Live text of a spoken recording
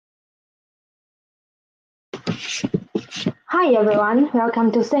Hi everyone,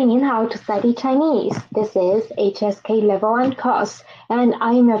 welcome to Singing How to Study Chinese. This is HSK Level 1 course and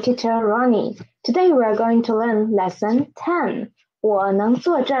I am your teacher Ronnie. Today we are going to learn lesson 10. 我能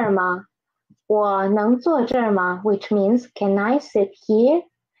坐这儿吗? 我能坐这儿吗? Which means, can I sit here?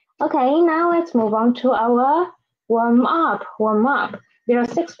 Okay, now let's move on to our warm up. There are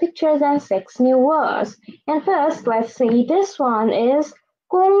 6 pictures and 6 new words. And first, let's see, this one is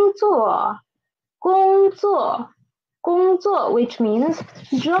工作, 工作, which means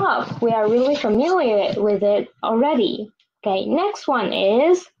job. We are really familiar with it already. Okay, next one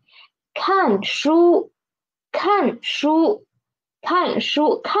is 看书, 看书,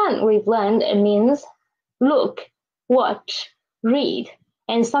 看 we've learned it means look, watch, read,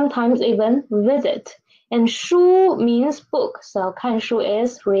 and sometimes even visit. And 书 means book, so 看书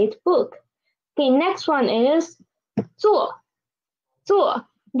is read book. Okay, next one is 坐.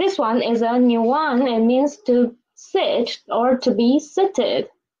 This one is a new one. It means to sit or to be seated.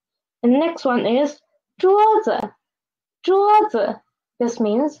 And next one is 桌子. This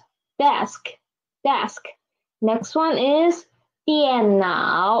means desk. Next one is 电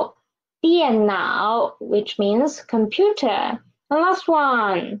脑, which means computer. And last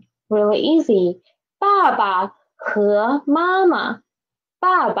one, really easy, 爸爸和妈妈.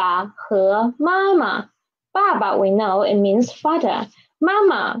 爸爸 we know it means father.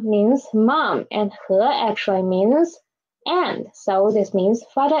 Mama means mom, and 和 actually means and. So this means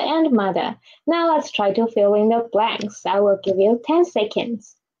father and mother. Now let's try to fill in the blanks. I will give you 10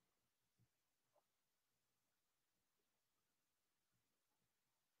 seconds.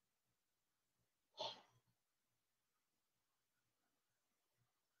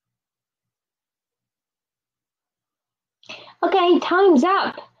 Okay, time's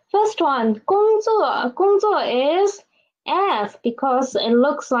up. First one, 工作 is F because it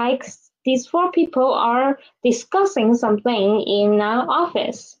looks like these 4 people are discussing something in an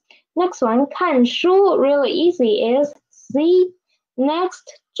office. Next one, 看书, really easy, is C.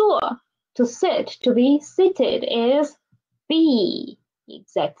 Next, 坐, to sit, to be seated, is B.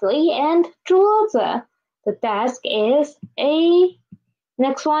 Exactly. And 桌子, the desk, is A.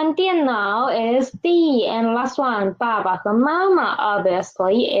 Next one, 电脑 is D. And last one, 爸爸和妈妈,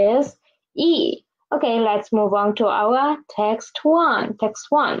 obviously, is E. Okay, let's move on to our text one.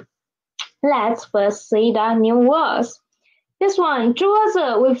 Let's first see the new words. This one, 桌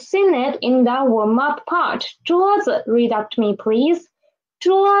子, we've seen it in the warm-up part. 桌子, read up to me, please.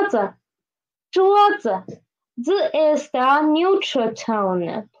 桌子. Z is the neutral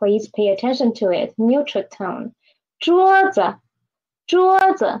tone. Please pay attention to it. Neutral tone. 桌子.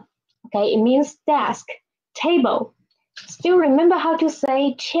 Okay, it means desk, table. Still remember how to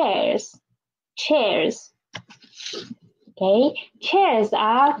say chairs. Okay, chairs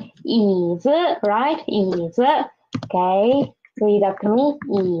are 椅子, right? 椅子. Okay, read up to me.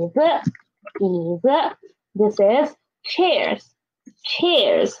 椅子. This is chairs.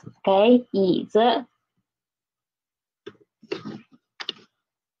 Okay, 椅子.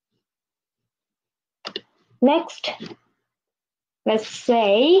 Next, let's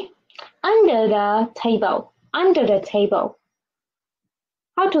say under the table.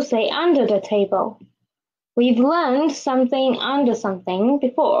 How to say under the table? We've learned something under something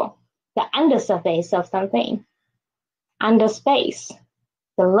before. The undersurface of something. Under space.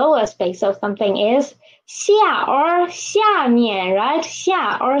 The lower space of something is 下 or 下面, right?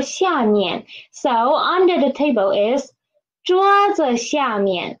 下 or 下面. So under the table is 桌子下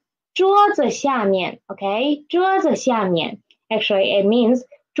面. Okay? 桌子下面. Actually, it means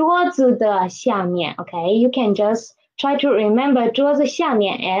桌子的下面. Okay? You can just try to remember 桌子下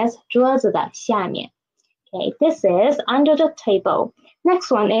面 as 桌子的下面. Okay, this is under the table.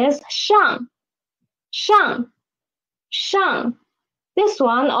 Next one is 上. This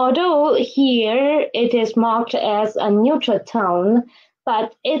one, although here it is marked as a neutral tone,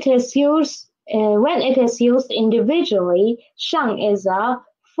 but it is used when it is used individually. 上 is a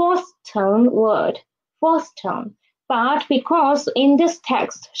fourth tone word. But because in this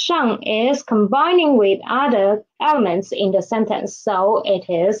text, 上 is combining with other elements in the sentence, so it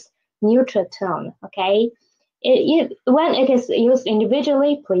is neutral tone. Okay. When it is used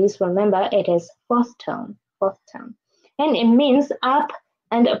individually, please remember it is fourth tone. And it means up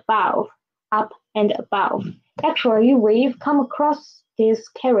and above. Actually, we've come across this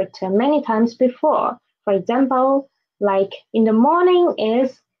character many times before. For example, like in the morning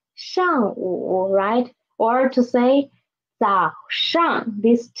is 上午, right? Or to say 早上,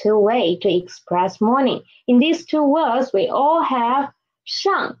 these 2 ways to express morning. In these 2 words, we all have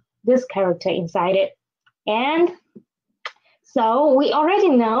上, this character inside it. And so we already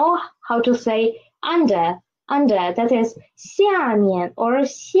know how to say under under, that is 下面 or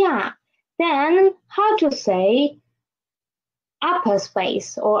下. Then how to say upper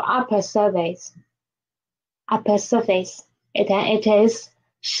space or upper surface? Upper surface. It is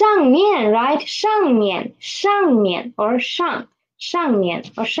上面, right? 上面, 上面 or 上, 上面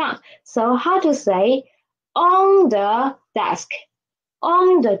or 上. So how to say on the desk?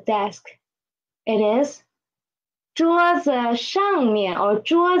 On the desk. It is 桌子上面 or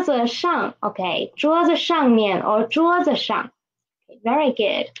桌子上. Okay, 桌子上面 or 桌子上. Okay, very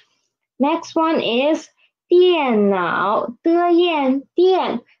good. Next one is 电脑的电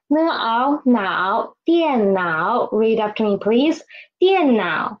电 脑 电脑 Read after me, please. 电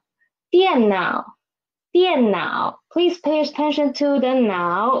脑电脑电脑 Please pay attention to the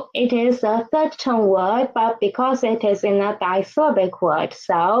now. It is a third tone word, but because it is in a disyllabic word,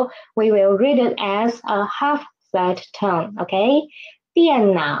 so we will read it as a half third tone. Okay,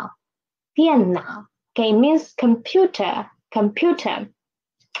 电脑电脑 Okay, means computer.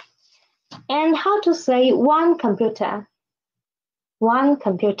 And how to say one computer? One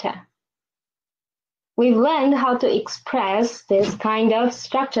computer. We've learned how to express this kind of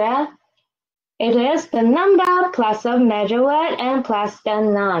structure. It is the number plus a measure word and plus the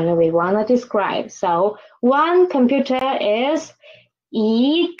noun we want to describe. So one computer is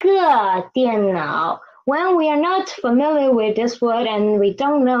一个电脑. When we are not familiar with this word and we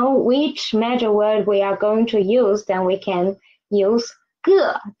don't know which measure word we are going to use, then we can use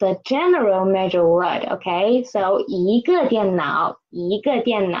个, the general measure word, okay? So 一个电脑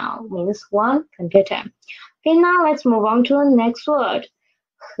means one computer. Okay, now let's move on to the next word.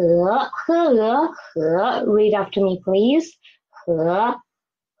 和 Read after me, please. 和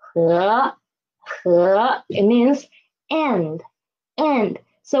It means and.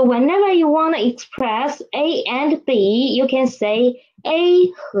 So whenever you want to express A and B, you can say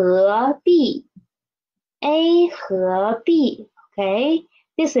A 和 B. A 和 B. Okay,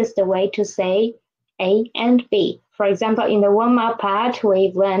 this is the way to say A and B. For example, in the warm-up part,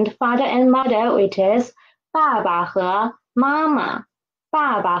 we've learned father and mother, which is 爸爸和妈妈.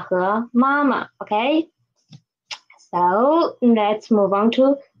 爸爸和妈妈. Okay, so let's move on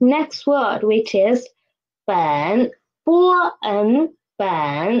to next word, which is 本 本.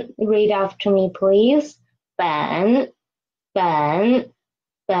 Read after me, please. 本.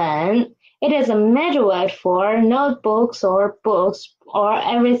 It is a measure word for notebooks or books or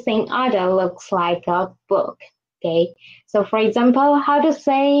everything other looks like a book. Okay, so for example, how to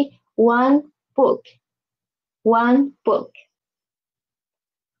say one book? One book.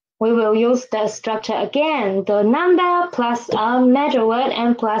 We will use the structure again, the number plus a measure word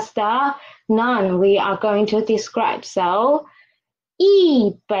and plus the noun we are going to describe. So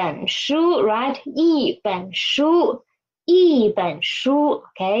一本书, right? 一本书. 一本书,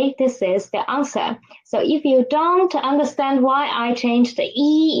 okay, this is the answer. So if you don't understand why I changed the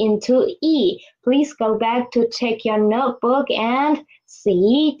E into E, please go back to check your notebook and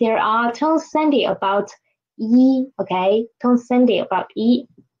see there are tonsandi about E, okay, tonsandi about E.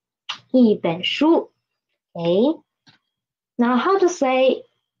 一本书, okay. Now how to say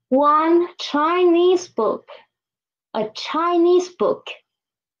one Chinese book? A Chinese book.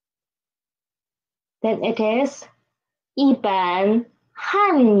 Then it is 一本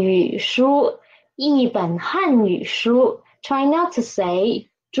汉语书. 一本汉语书. Try not to say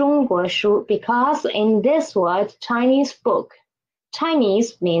中国书 because in this word Chinese book,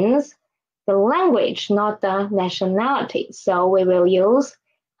 Chinese means the language, not the nationality. So we will use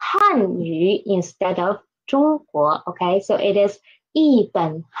汉语 instead of 中国. Okay, so it is 一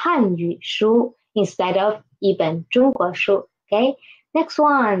本汉语书 instead of 一本中国书. Okay, next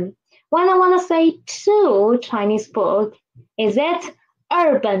one. When I want to say two Chinese book, is it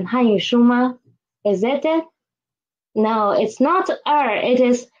二本汉语书吗? Is it? No, it's not 二, it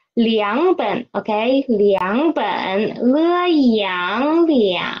is 两本, okay? 两本, 了阳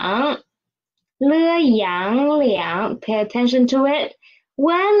两. Pay attention to it.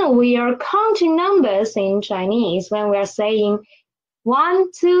 When we are counting numbers in Chinese, when we are saying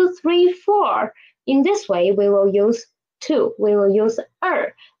 1, 2, 3, 4, in this way we will use 2, we will use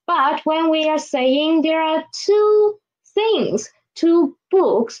二. But when we are saying there are two things, two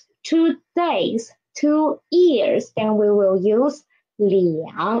books, 2 days, 2 years, then we will use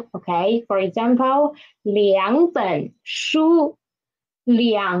两, okay? For example, 两本书,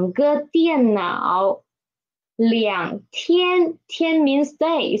 两个电脑, 两天, 天 means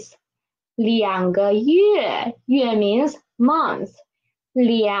days, 两个月, 月 means month,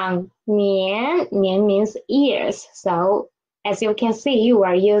 两年, 年 means years. So as you can see, you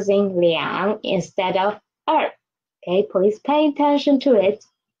are using 两 instead of 二. Okay, please pay attention to it.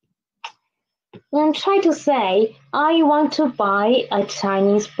 And try to say, I want to buy a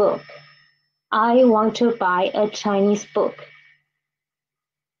Chinese book. I want to buy a Chinese book.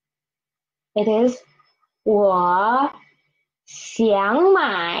 It is 我想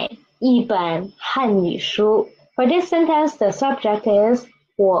买一本汉语书. For this sentence, the subject is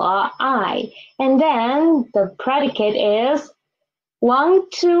我 I, and then the predicate is want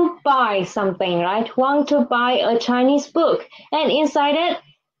to buy something, right? Want to buy a Chinese book. And inside it,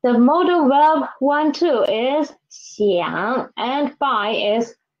 the modal verb want to is 想 and buy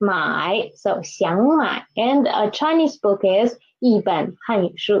is 买. So 想买 and a Chinese book is 一本汉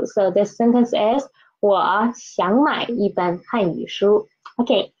语书. So this sentence is 我想买一本汉语书.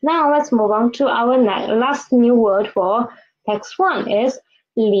 Okay, now let's move on to our last new word for text 1 is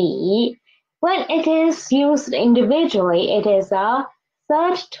理. When it is used individually, it is a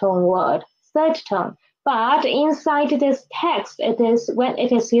third tone word, third tone. But inside this text, it is when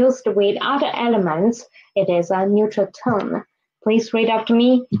it is used with other elements, it is a neutral tone. Please read after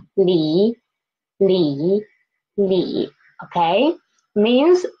me. 理, 理, 理. Okay?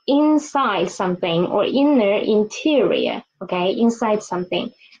 Means inside something or inner interior. Okay? Inside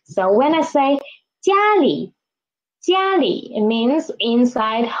something. So when I say 家里, 家里, it means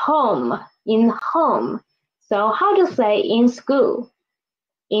inside home, in home. So how to say in school?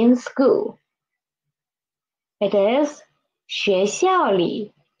 In school. It is 学校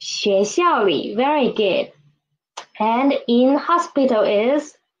里, 学校里, very good. And in hospital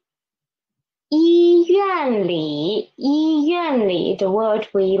is 医院里, 医院里, the word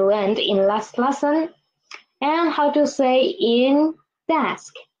we learned in last lesson. And how to say in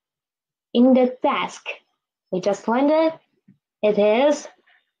desk, in the desk. We just learned it. It is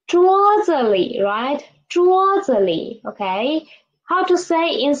桌子里, right? 桌子里, okay? How to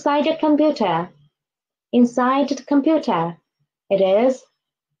say inside the computer? Inside the computer. It is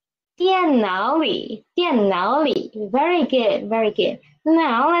电脑里, 电脑里. Very good, very good.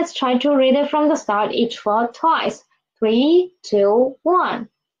 Now let's try to read it from the start, each word twice. 3, 2, 1.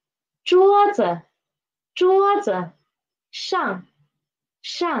 桌子, 桌子, 上,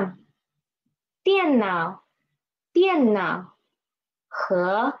 上. 电脑, 电脑.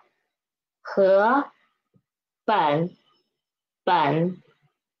 和, 和. 本, 本.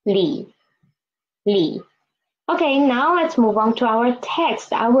 里, 里. Okay, now let's move on to our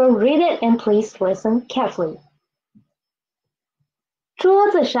text. I will read it and please listen carefully.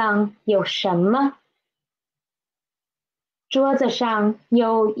 桌子上有什么？桌子上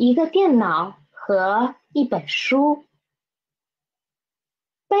有一个电脑和一本书。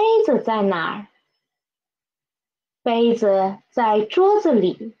杯子在哪儿？杯子在桌子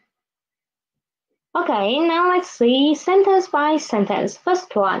里。Okay, now let's see sentence by sentence. First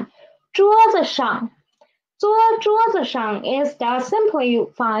one, 桌子上。桌子上 is the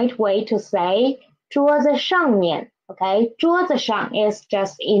simplified way to say 桌子上面. Okay, 桌子上 is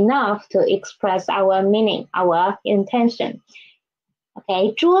just enough to express our meaning, our intention.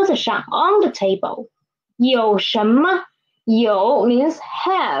 Okay, 桌子上 on the table. 有什么？有 means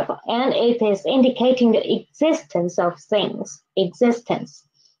have, and it is indicating the existence of things. Existence.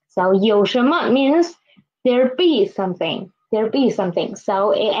 So 有什么 means there be something. There be something.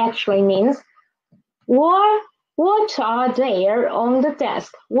 So it actually means what are there on the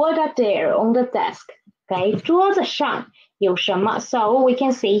desk? What are there on the desk? Okay, 桌子上有什么? So we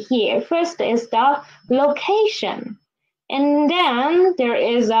can see here, first is the location. And then there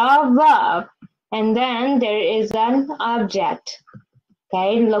is a verb. And then there is an object.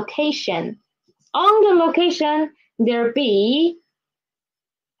 Okay, location. On the location, there be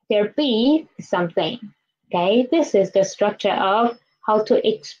something. Okay, this is the structure of how to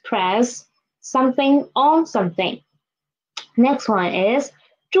express something on something. Next one is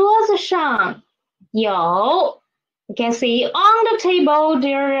桌子上有 You can see on the table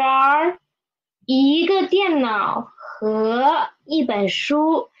there are 一个电脑和一本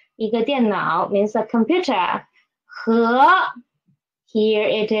书。一个电脑 means a computer. 和 here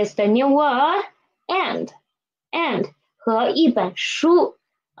it is the new word and 和一本书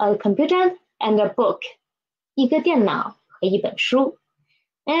a computer and a book. 一个电脑和一本书。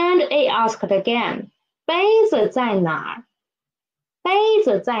And it asked again, 杯子在哪儿？杯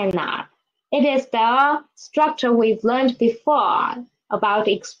子在哪儿？ It is the structure we've learned before about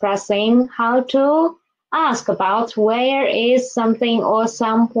expressing how to ask about where is something or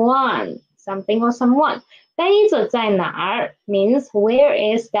someone. Something or someone. 杯子在哪儿 means where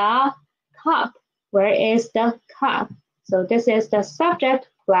is the cup? Where is the cup? So this is the subject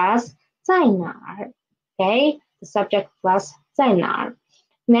plus 在哪儿. Okay, the subject plus 在哪儿.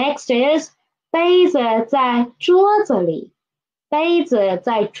 Next is 杯子在桌子里。杯子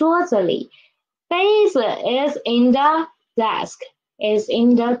在桌子里。杯子 is in the desk. Is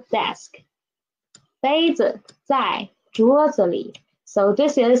in the desk. 杯子在桌子里。So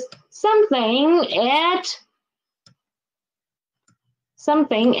this is something at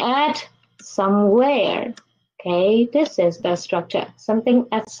somewhere. Okay, this is the structure. Something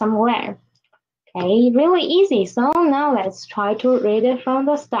at somewhere. Okay, really easy. So now let's try to read it from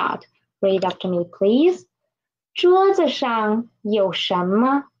the start. Read after me, please. 桌子上有什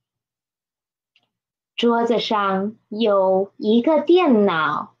么？桌子上有一个电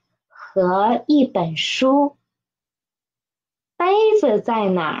脑和一本书。杯子在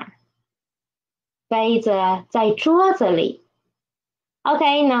哪儿？杯子在桌子里。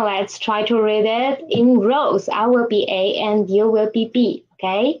Okay, now let's try to read it in rows. I will be A and you will be B.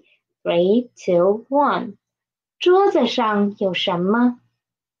 Okay, 3, 2, 1. 桌子上有什么？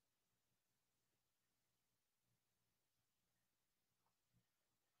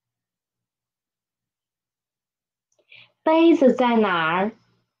杯子在哪儿？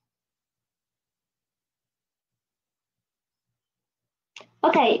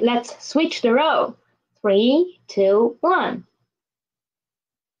 Okay, let's switch the row. 3, 2, 1.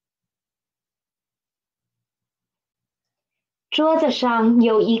 桌子上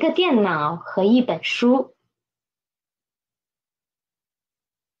有一个电脑和一本书。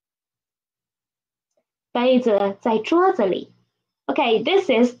杯子在桌子里。Okay, this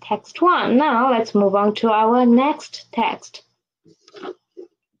is text 1. Now let's move on to our next text.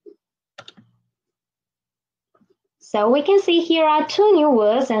 So we can see here are 2 new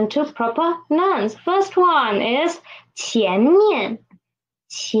words and 2 proper nouns. First one is 前面。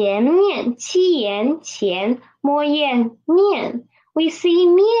前面，七言前，摸燕面。We see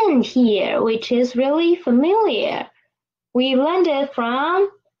面 here, which is really familiar. We learned it from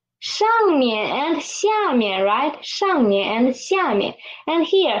上面 and 下面, right? 上面 and 下面. And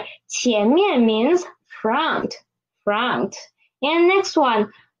here, 前面 means front. And next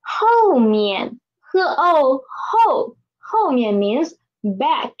one, 后面，后面 means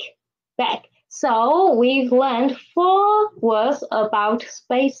back. So we've learned 4 words about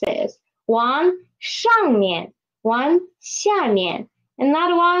spaces. One, 上面, one, 下面,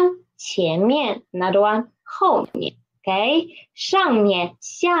 another one, 前面, another one, 后面. Okay, 上面,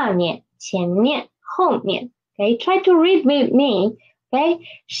 下面, 前面, 后面. Okay, try to read with me. Okay,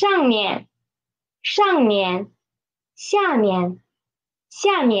 上面, 下面, 前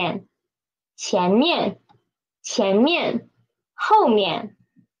面, 后面.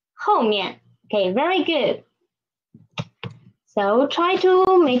 Okay, very good. So try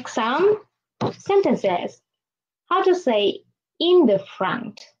to make some sentences. How to say in the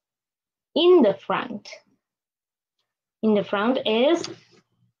front? In the front. In the front is,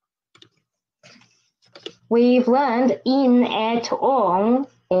 we've learned in, at, on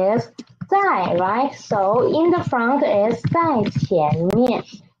is 在, right? So in the front is 在前面.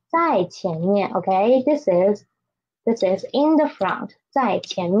 在前面, okay? This is in the front. 在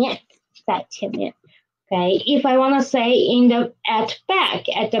前面. Okay, if I want to say at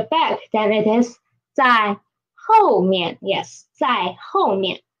the back, then it is 在后面. Yes, 在后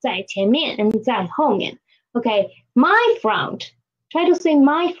面, 在前面 and 在后面. Okay, my front. Try to say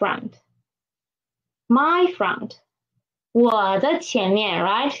my front. My front. 我的前面,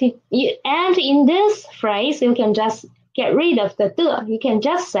 right? And in this phrase, you can just get rid of the 的. You can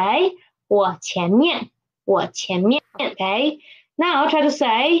just say 我前面, okay? Now try to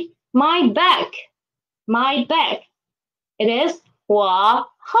say my back. It is 我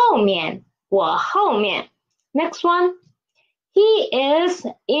后面. Next one. He is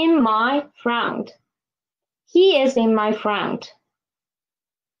in my front.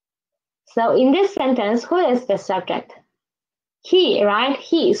 So in this sentence, who is the subject? He, right?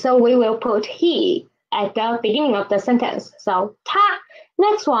 He. So we will put he at the beginning of the sentence. So 他.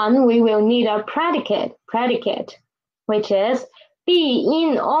 Next one, we will need a predicate, which is be,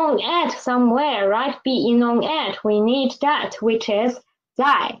 in, on, at, somewhere, right? Be, in, on, at. We need that, which is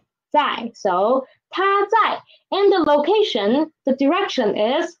在. So 他在. And the location, the direction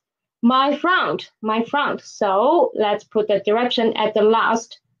is my front. So let's put the direction at the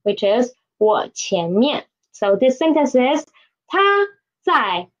last, which is 我前面. So this sentence is 他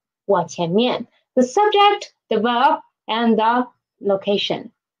在我前面. The subject, the verb, and the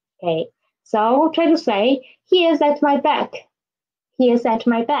location. Okay, so try to say he is at my back.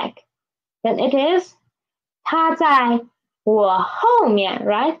 Then it is 他在我后面,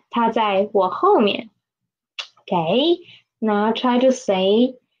 right? 他在我后面. Okay, now try to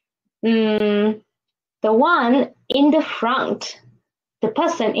say the one in the front. The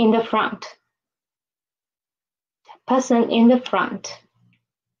person in the front.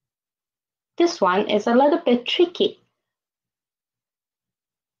 This one is a little bit tricky.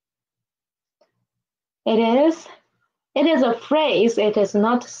 It is a phrase, it is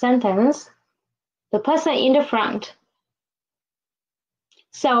not a sentence. The person in the front.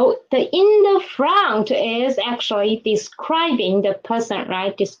 So the in the front is actually describing the person,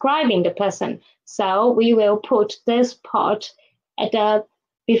 right? Describing the person. So we will put this part at the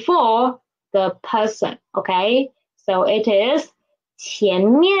before the person, okay? So it is 前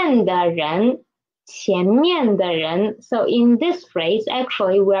面的人，前面的人. So in this phrase,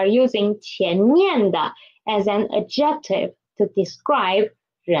 actually we are using 前面的 as an adjective to describe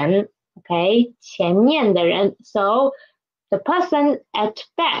人, okay? 前面的人. So the person at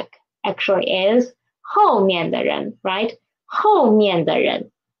back actually is 后面的人, right? 后面的人，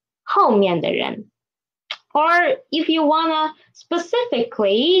后面的人。Or if you wanna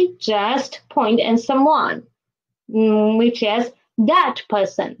specifically just point at someone, which is that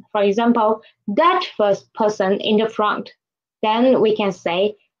person. For example, that first person in the front. Then we can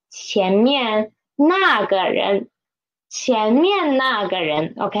say 前面那个人，前面那个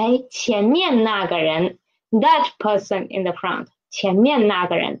人 okay? 前面那个人 that person in the front, 前面那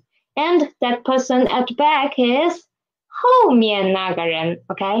个人 and that person at back is 后面那个人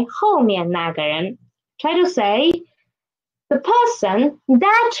okay? 后面那个人 Try to say the person,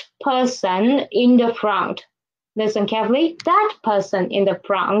 that person in the front. Listen carefully. That person in the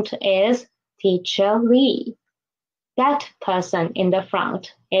front is Teacher Lee. That person in the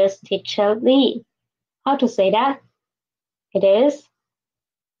front is Teacher Lee. How to say that? It is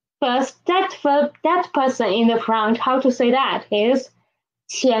first that person in the front. How to say that is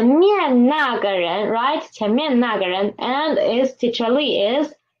前面那个人, right? 前面那个人 and is Teacher Lee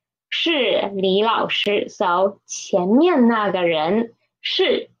is 是李老师 So 前面那个人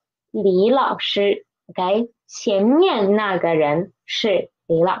是李老师 Okay? 前面那个人是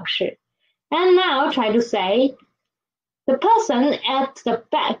李老师 And now try to say the person at the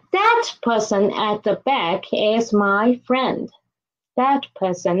back. That person at the back is my friend. That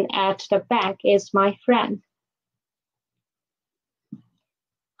person at the back is my friend.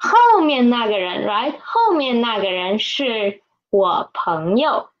 后面那个人 right? 后面那个人是我朋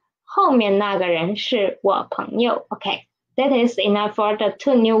友后面那个人是我朋友 Okay, that is enough for the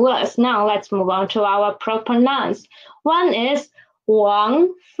two new words. Now let's move on to our proper nouns. One is 王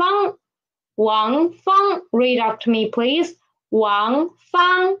芳 Wang Fang. Read after me, please. Wang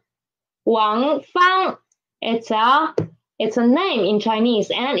Fang. Wang Fang. It's a name in Chinese,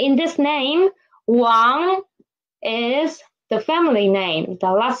 and in this name, Wang is the family name,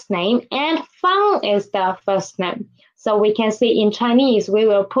 the last name, and Fang is the first name. So we can see in Chinese, we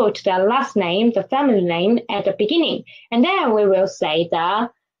will put the last name, the family name at the beginning, and then we will say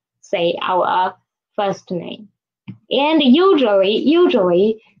our first name. And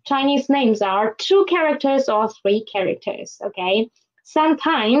usually Chinese names are 2 characters or 3 characters, okay?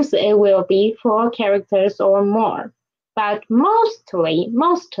 Sometimes it will be 4 characters or more, but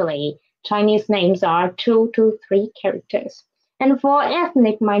mostly Chinese names are 2 to 3 characters. And for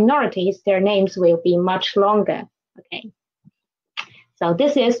ethnic minorities, their names will be much longer, okay? So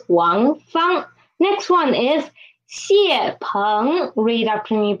this is Wang Fang. Next one is Xie Peng. Read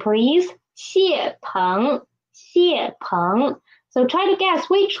after me, please. Xie Peng. Xie Peng. So try to guess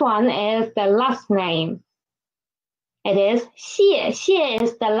which one is the last name. It is Xie. Xie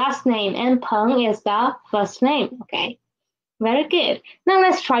is the last name and Peng is the first name. Okay, very good. Now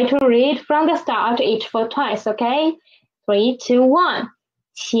let's try to read from the start, each for twice. Okay, 3, 2, 1.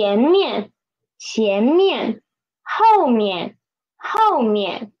 前面，前面，后面，后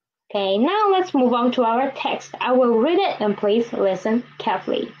面。Okay, now let's move on to our text. I will read it and please listen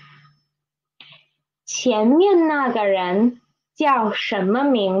carefully. 前面那个人叫什么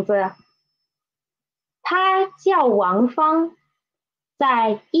名字？他叫王芳，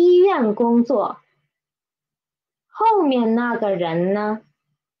在医院工作。后面那个人呢？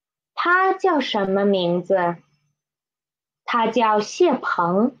他叫什么名字？他叫谢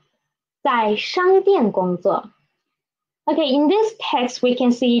鹏，在商店工作。Okay, in this text we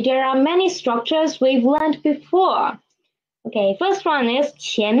can see there are many structures we've learned before. Okay, first one is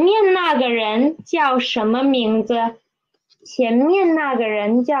前面那个人叫什么名字？前面那个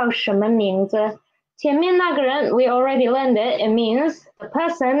人叫什么名字？前面那个人 we already learned it. It means the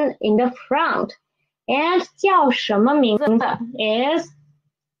person in the front. And 叫什么名字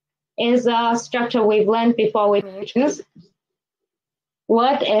is a structure we've learned before, which means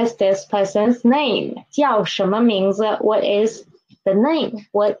what is this person's name? 叫什么名字 What is the name?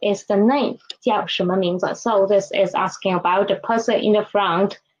 What is the name? 叫什么名字 So this is asking about the person in the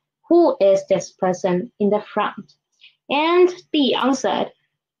front. Who is this person in the front? And B answered,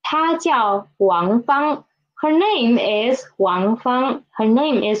 她叫王芳。Her name is 王芳。Her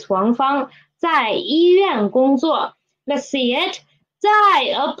name is 王芳。在医院工作。Let's see it. 在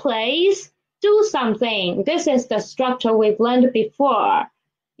a place, do something. This is the structure we've learned before.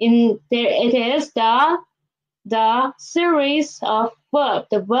 It is the series of verbs,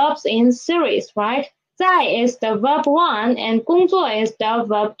 the verbs in series, right? 在 is the verb 1 and 工作 is the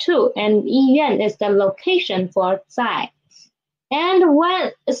verb 2 and 医院 is the location for 在. And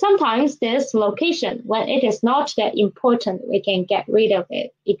when sometimes this location, when it is not that important, we can get rid of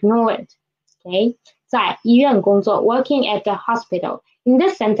it, ignore it. Okay? 在医院工作, working at the hospital. In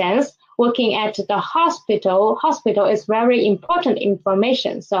this sentence, working at the hospital is very important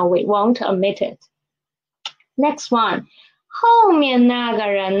information, so we won't omit it. Next one. 后面那个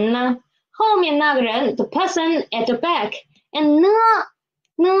人呢？后面那个人, the person at the back. And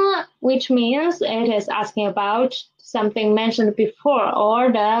呢, which means it is asking about something mentioned before or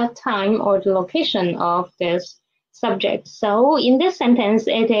the time or the location of this subject. So in this sentence,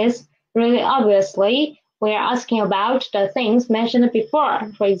 it is really obviously we're asking about the things mentioned before.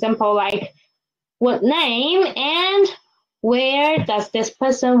 For example, like what name and where does this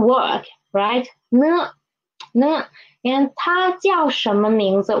person work, right? 呢 and 他叫什么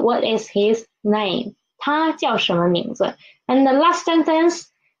名字? What is his name? 他叫什么名字? And the last sentence,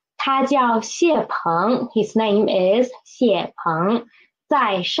 他叫谢鹏. His name is 谢鹏.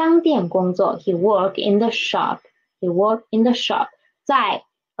 在商店工作. He work in the shop. He work in the shop. 在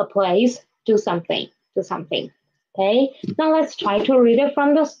a place, do something. Okay, now let's try to read it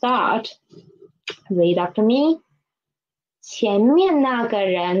from the start. Read after me. 前面那个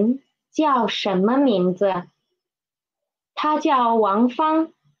人叫什么名字？他叫王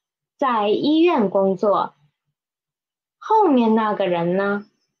芳，在医院工作。后面那个人呢？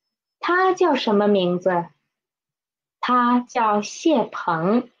他叫什么名字？他叫谢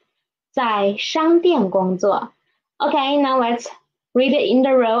鹏，在商店工作。Okay, now let's read it in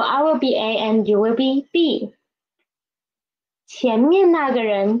the row. I will be A and you will be B. 前面那个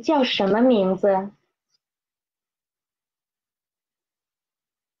人叫什么名字？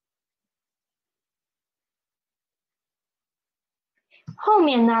后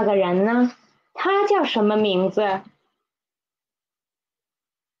面那个人呢？他叫什么名字？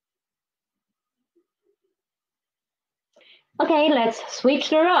 Okay, let's switch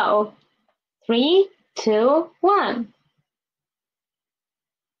the row. 3, 2, 1.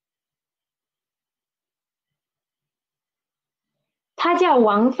 他叫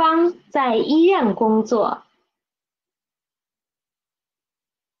王芳，在医院工作。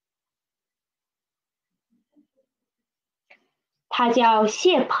他叫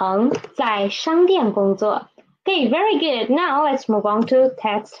谢鹏，在商店工作。Okay, very good. Now let's move on to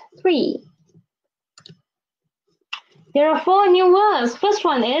text 3. There are 4 new words. First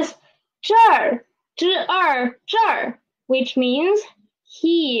one is 这儿, 这儿, which means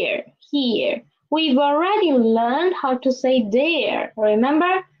here. We've already learned how to say there.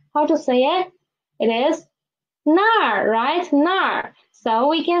 Remember how to say it? It is 那儿, right? 那儿. So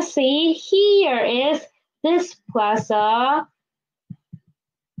we can see here is this plus a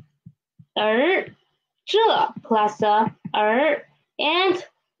儿, 这 plus a 儿, and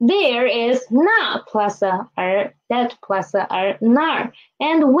there is 那 plus a 儿, that plus a 儿, 那儿.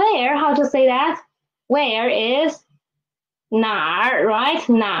 And where, how to say that? Where is 哪儿, right?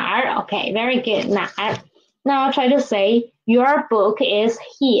 哪儿. Okay, very good. 哪儿. Now try to say your book is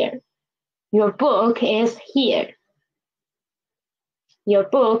here. Your book is here. Your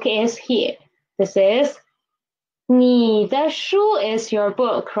book is here. This is 你的书 is your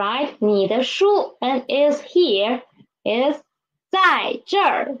book, right? 你的书 and is here is 在这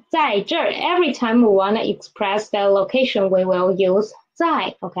儿. Every time we want to express the location, we will use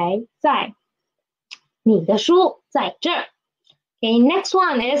在, okay? 在你的书在这儿. Okay, next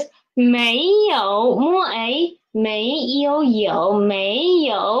one is 没有 more a 没有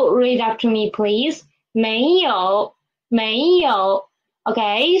Read after me, please. 没有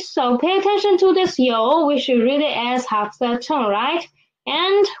Okay, so pay attention to this 有. We should read it as half the tone, right?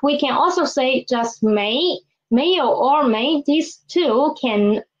 And we can also say just 没有 or 没. These two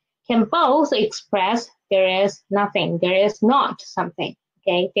can both express there is nothing, there is not something.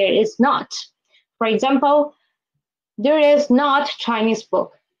 Okay, there is not. For example, there is not Chinese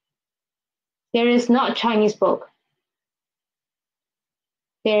book. There is not Chinese book.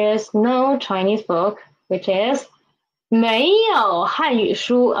 There is no Chinese book, which is 没有汉语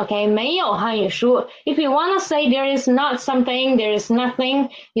书. Okay, 没有汉语书. If you want to say there is not something, there is nothing,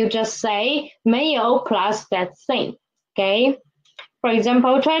 you just say 没有 plus that thing. Okay? For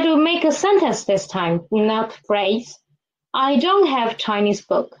example, try to make a sentence this time, not phrase. I don't have Chinese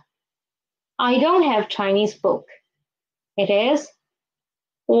book. I don't have Chinese book. It is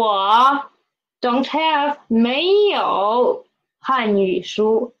我 don't have 没有汉语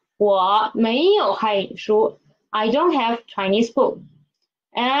书，我没有汉语书。I don't have Chinese book.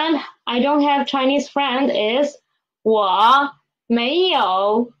 And I don't have Chinese friend is 我没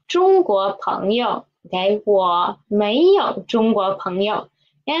有中国朋友。Okay, 我没有中国朋友。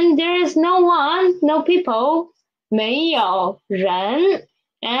And there is no one, no people, 没有人。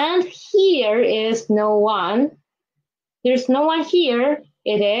And here is no one. There's no one here.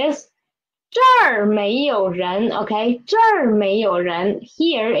 It is 这儿没有人。Okay, 这儿没有人。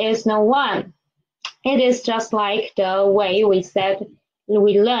Here is no one. It is just like the way we said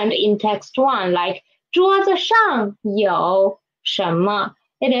we learned in text one, like 桌子上有什么？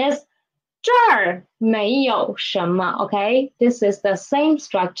 It is 这儿没有什么。Okay, this is the same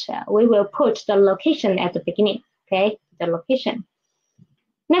structure. We will put the location at the beginning. Okay, the location.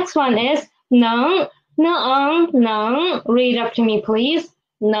 Next one is 能 能 Read after me, please.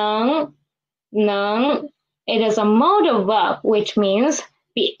 能 It is a modal verb, which means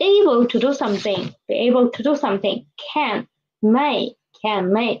be able to do something. Be able to do something. Can, may.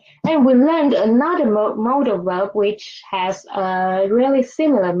 And we learned another modal verb which has a really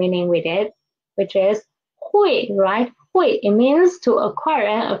similar meaning with it, which is 会, right? 会, it means to acquire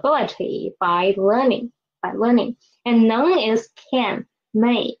an ability by learning. And 能 is can,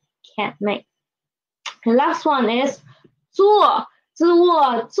 may. The last one is 坐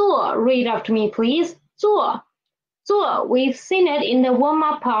Read after me, please. 坐 we've seen it in the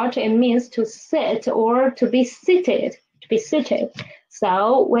warm-up part. It means to sit or to be seated.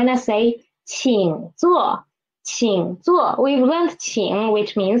 So when I say 请坐 we've learned 请,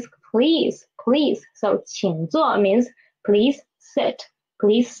 which means please. So 请坐 means please sit.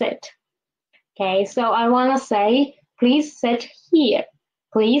 Okay, so I want to say please sit here.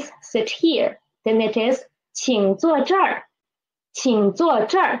 Then it is 请坐这儿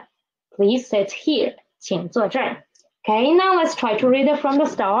Please sit here. 请坐这儿 Okay, now let's try to read it from the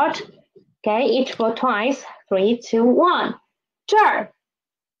start. Okay, each for twice. 3, 2, 1. 这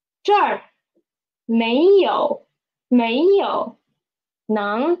儿没有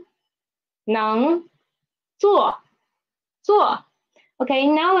能坐 Okay,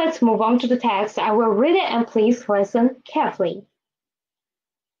 now let's move on to the text. I will read it and please listen carefully.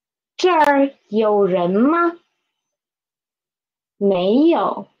 这儿有人吗？没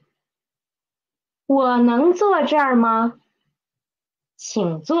有。我能坐这儿吗？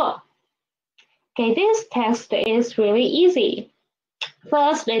请坐。Okay, this text is really easy.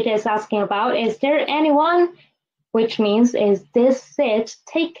 First, it is asking about, is there anyone? Which means, is this seat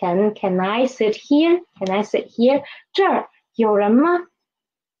taken? Can I sit here? 这儿有人吗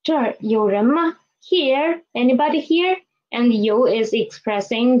？Here, anybody here? And you is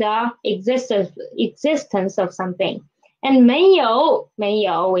expressing the existence of something. And 没有,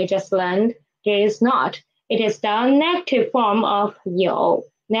 we just learned, there is not. It is the negative form of 有.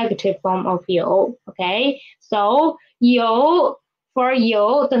 Okay, so 有, for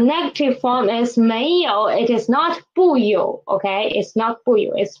有, the negative form is 没有. It is not 不有. Okay, it's not 不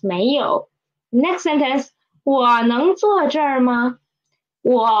有, it's 没有. Next sentence, 我能坐这儿吗？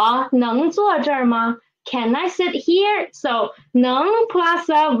 Can I sit here? So 能 plus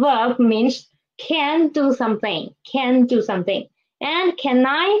a verb means can do something. And can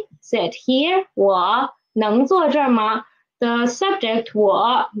I sit here? 我能坐这儿吗？ The subject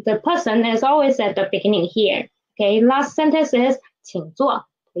我, the person is always at the beginning here. Okay, last sentence is 请坐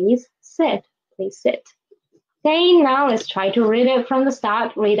Please sit. Okay, now let's try to read it from the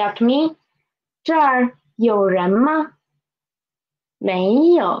start. Read after me. 这儿有人吗？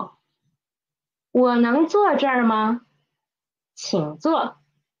没有。我能坐这儿吗？请坐。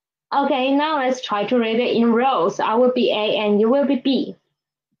Okay, now let's try to read it in rows. I will be A and you will be B.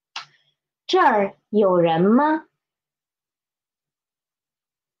 这儿有人吗？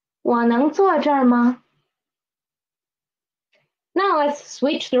我能坐这儿吗？ Now let's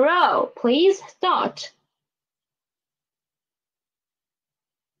switch the row. Please start.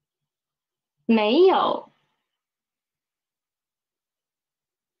 没有。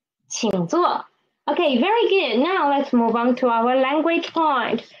请坐。Okay, very good. Now let's move on to our language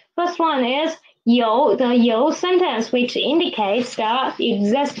point. First one is 有, the 有 sentence, which indicates the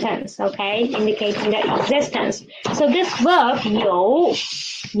existence. Okay, indicating the existence. So this verb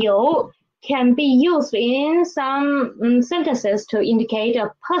有 can be used in some sentences to indicate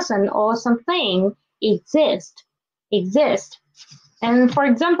a person or something exist. And for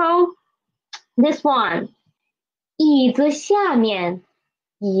example, this one, 椅子下面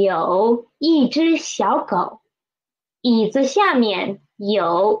有一只小狗。椅子下面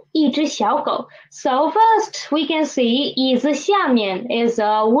有一只小狗. So first we can see 椅子下面 is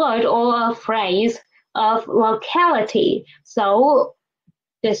a word or a phrase of locality. So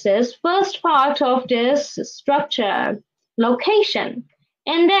this is first part of this structure, location.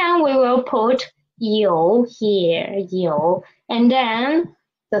 And then we will put 有 here, 有. And then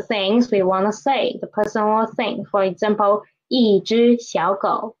the things we want to say, the person or thing. For example, 一只小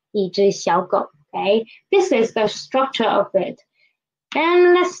狗, 一只小狗. Okay, this is the structure of it.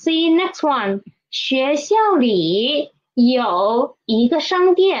 And let's see next one. 学校里有一个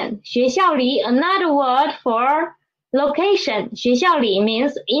商店. 学校里 another word for location. 学校里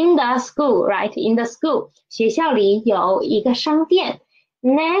means in the school, right? In the school. 学校里有一个商店.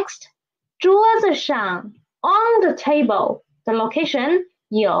 Next, 桌子上 on the table. The location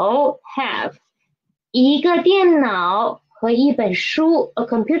有 have 一个电脑和一本书 a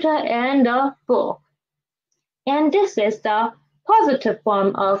computer and a book. And this is the positive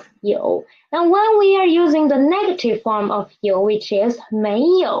form of 有. And when we are using the negative form of 有, which is 没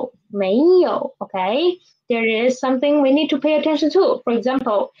有, 没有, okay? There is something we need to pay attention to. For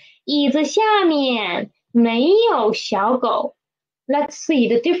example, 椅子下面没有小狗. Let's see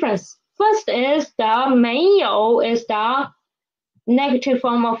the difference. First is the 没有 is the negative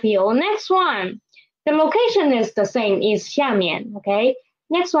form of 有. Next one, the location is the same, is 下面, okay?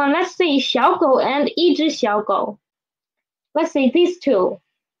 Next one, let's see 小狗 and 一只小狗. Let's see these two.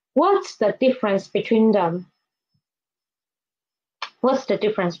 What's the difference between them? What's the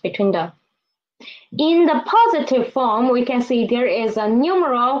difference between them? In the positive form, we can see there is a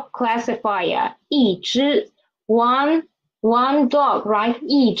numeral classifier, 一只, one dog, right?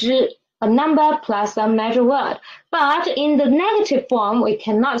 一只, a number plus a measure word. But in the negative form, we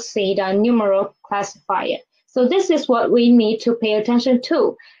cannot see the numeral classifier. So this is what we need to pay attention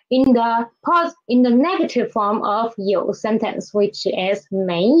to in the negative form of 有 sentence, which is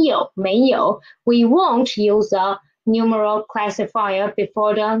没有, 没有. We won't use a numeral classifier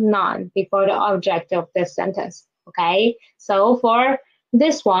before the noun, before the object of this sentence. Okay, so for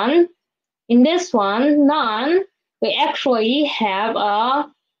this one, in this one, noun, we actually have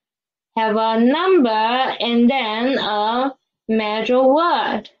a number and then a measure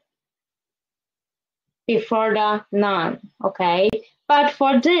word before the noun, okay? But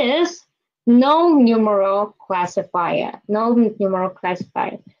for this, no numeral classifier,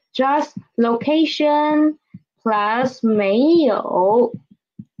 just location plus 没有,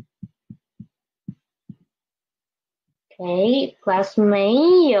 okay, plus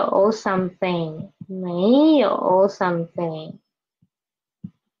没有 something, 没有 something.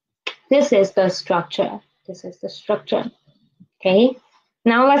 This is the structure, okay?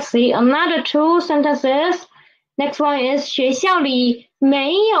 Now let's see another two sentences. Next one is 学校里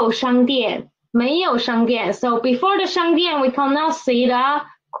没有商店, 没有商店. So before the 商店, we cannot see the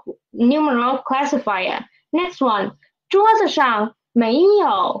numeral classifier. Next one, 桌子上没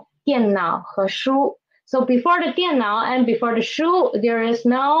有电脑和书. So before the 电脑 and before the 书, there is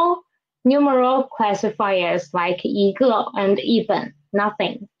no numeral classifiers like 一个 and 一本,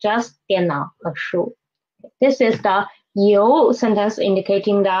 nothing, just 电脑和书. This is the 有 sentence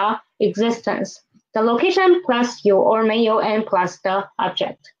indicating the existence. The location plus 有 or 没有 and plus the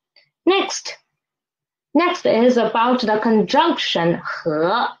object. Next is about the conjunction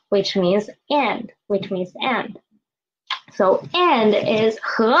和, which means and. So and is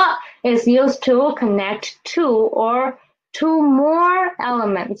和 is used to connect two or two more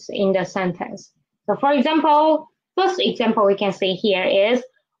elements in the sentence. So for example, first example we can see here is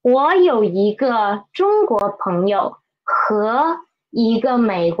我有一个中国朋友和一个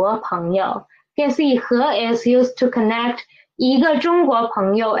美国朋友. You can see 和 is used to connect 一个中国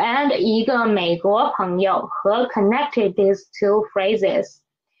朋友 and 一个美国朋友. 和 connected these two phrases.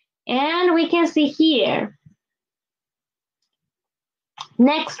 And we can see here.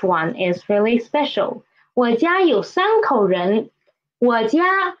 Next one is really special. 我家有三口人. 我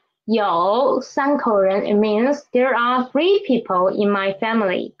家有三口人. It means there are three people in my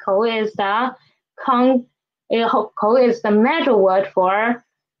family. 口 is the measure word for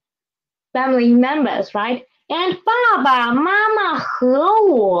family members, right? And 爸爸妈妈和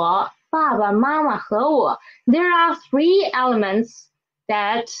我. 爸爸妈妈和我. There are three elements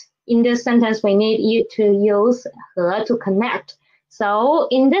that in this sentence we need you to use 和 to connect. So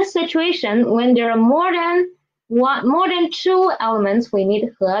in this situation, when there are more than two elements we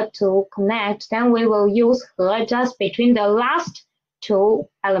need 和 to connect, then we will use 和 just between the last two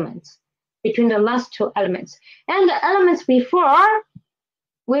elements. And the elements before,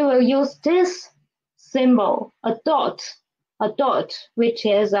 we will use this symbol, a dot, which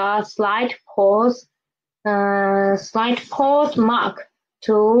is a slight pause mark.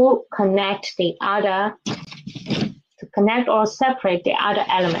 to connect or separate the other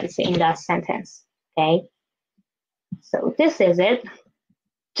elements in that sentence. Okay, so this is it.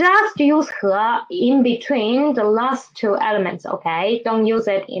 Just use 和 in between the last two elements. Okay, don't use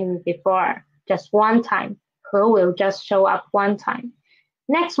it in before, just one time. 和 will just show up one time.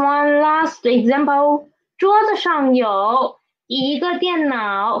 Next one, last example. 桌子上有一个电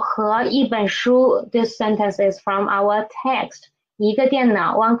脑和一本书. This sentence is from our text. 一个电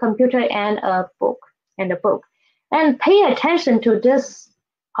脑, one computer and a book. And pay attention to this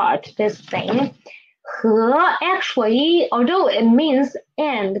part, this thing. 和 actually, although it means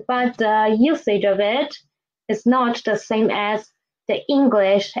and, but the usage of it is not the same as the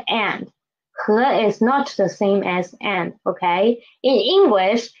English and. 和 is not the same as and, okay? In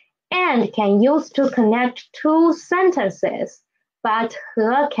English, and can use to connect two sentences, but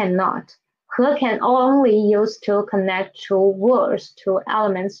和 cannot. 和 can only use to connect two words, two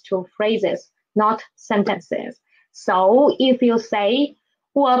elements, two phrases, not sentences. So if you say,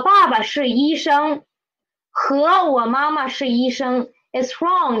 我爸爸是医生和我妈妈是医生, it's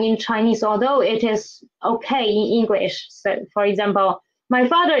wrong in Chinese, although it is okay in English. So, for example, my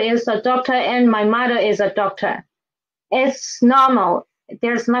father is a doctor and my mother is a doctor. It's normal.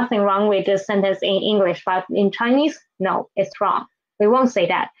 There's nothing wrong with this sentence in English, but in Chinese, no, it's wrong. We won't say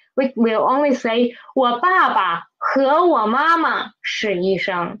that. We will only say, 我爸爸和我妈妈是医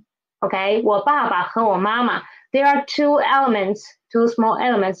生. Okay, 我爸爸和我妈妈. There are two elements, two small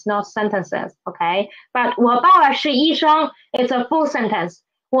elements, not sentences, okay? But 我爸爸是医生 is a full sentence.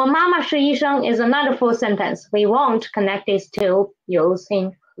 我妈妈是医生 is another full sentence. We won't connect these two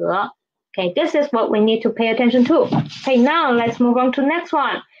using 和. Okay, this is what we need to pay attention to. Okay, now let's move on to next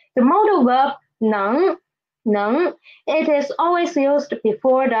one. The modal verb 能, it is always used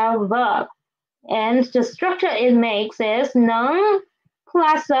before the verb. And the structure it makes is 能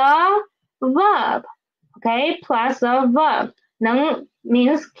plus a verb. Okay, plus a verb. 能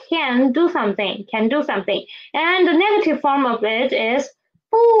means can do something. And the negative form of it is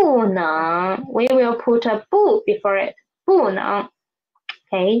不能. We will put a 不 before it. 不能.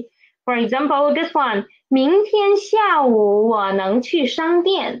 Okay, for example, this one. 明天下午我能去商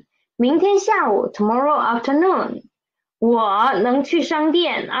店. 明天下午, tomorrow afternoon. 我能去商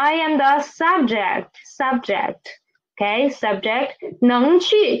店. I am the subject. Okay, subject. 能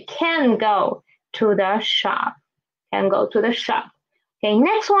去 can go to the shop. Okay,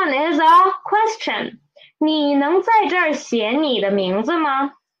 next one is a question. 你能在这儿写你的名字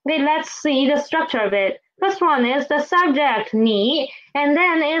吗? Okay, let's see the structure of it. First one is the subject, 你, and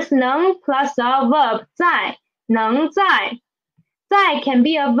then is 能 plus a verb, 在, 能在. 在 can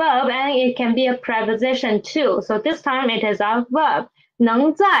be a verb and it can be a preposition too. So this time it is a verb.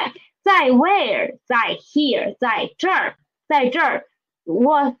 能在, 在 where? 在 here, 在这儿.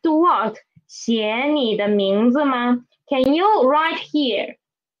 What do what? 写你的名字吗? Can you write here?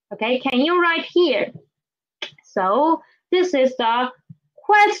 Okay, can you write here? So this is the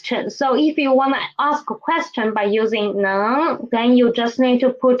question. So if you want to ask a question by using 能, then you just need to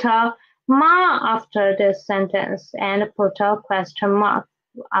put a ma after this sentence and put a question mark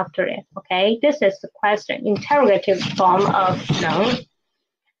after it. Okay, this is the question, interrogative form of 能.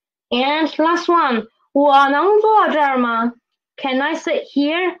 And last one, 我能坐这儿吗? Can I sit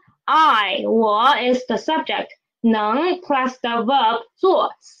here? I, 我 is the subject. 能 plus the verb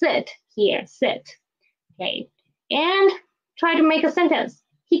坐, sit here, sit. Okay, and try to make a sentence.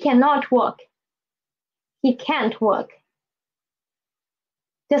 He cannot work. He can't work.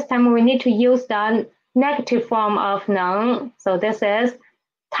 This time we need to use the negative form of 能. So this is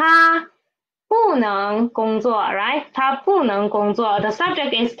他不能工作, right? 他不能工作. The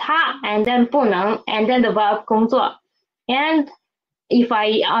subject is 他 and then 不能 and then the verb 工作. And if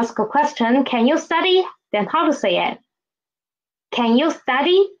I ask a question, can you study? Then how to say it? Can you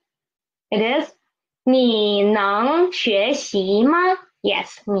study? It is 你能学习吗?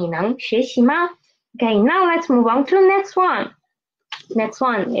 Yes, 你能学习吗? Okay, now let's move on to the next one. Next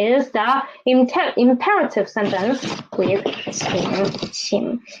one is the imperative sentence with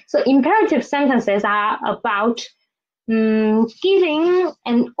请. So imperative sentences are about giving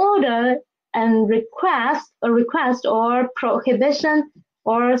an order and a request or prohibition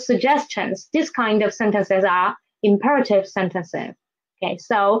or suggestions. This kind of sentences are imperative sentences. Okay,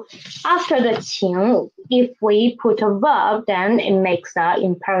 so after the 请, if we put a verb, then it makes an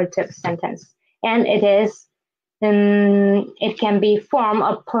imperative sentence. And it can be form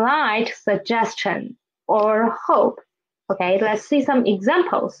of polite suggestion or hope. Okay, let's see some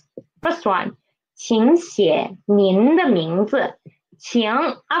examples. First one, 请写您的名字. 请,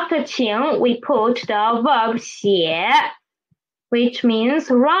 after 请, we put the verb 写. which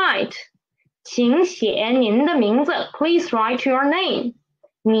means write. 请写您的名字 Please write your name.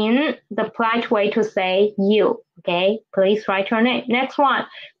 您 the polite way to say you. Okay, please write your name. Next one.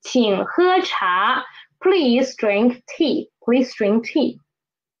 请喝茶 Please drink tea. Please drink tea.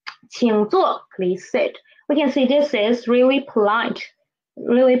 请坐 Please sit. We can see this is really polite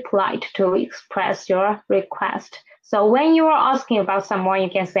to express your request. So when you are asking about someone, you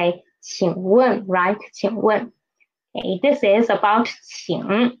can say 请问, right? 请问. Okay, this is about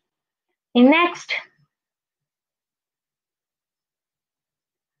请. And next,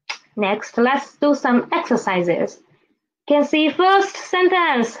 let's do some exercises. You can see first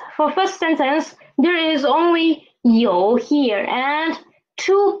sentence. For first sentence, there is only 有 here and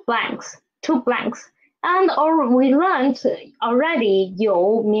two blanks. And we learned already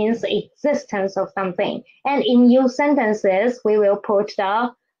有 means existence of something. And in new sentences, we will put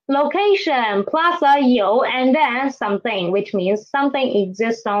the location plus a 有 and then something, which means something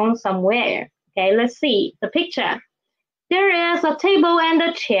exists on somewhere. Okay, let's see the picture. There is a table and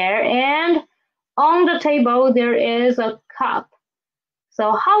a chair, and on the table there is a cup.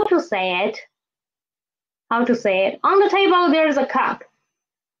 So how to say it? On the table there is a cup.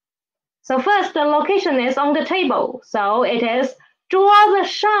 So first, the location is on the table. So it is 桌子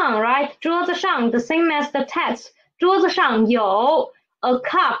上, right? 桌子上, the same as the text. 桌子上有 a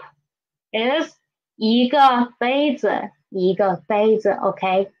cup is 一个杯子,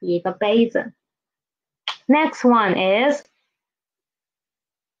 okay? 一个杯子. Next one is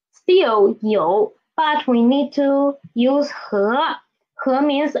still 有, but we need to use 和. 和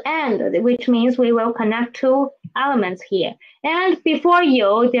means and, which means we will connect two elements here. And before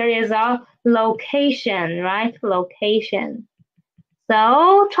有, there is a location, right? Location.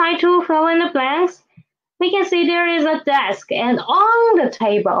 So try to fill in the blanks. We can see there is a desk, and on the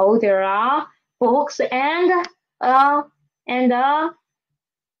table there are books and the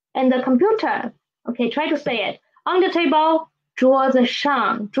computer. Okay, try to say it. On the table, 桌子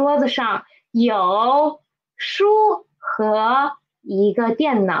上有书和一个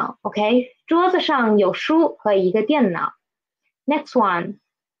电脑 Okay, 桌子上有书和一个电脑 Next one.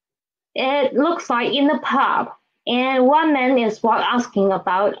 It looks like in the pub, and one man is asking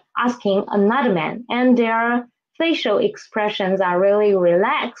another man, and their facial expressions are really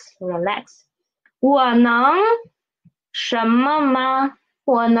relaxed. 我能什么吗？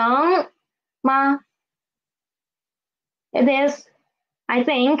我能吗？ It is, I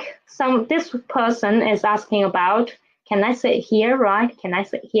think, this person is asking about, can I sit here, right? Can I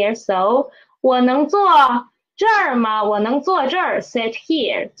sit here? So, 我能坐这儿吗？我能坐这儿 sit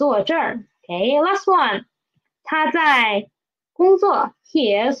here, 坐这儿 Okay, last one. 他在工作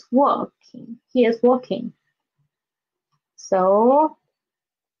he is working. So,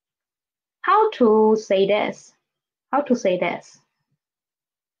 how to say this?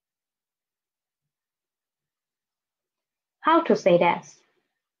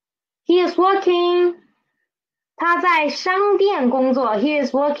 He is working. 他在商店工作 He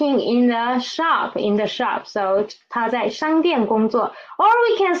is working in the shop. So 他在商店工作 Or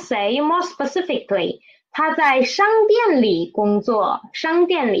we can say more specifically 他在商店里工作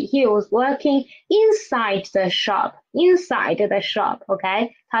He was working inside the shop.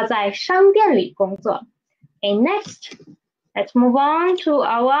 Okay, 他在商店里工作 And next, let's move on to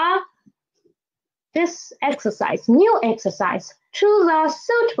this exercise, new exercise. Choose a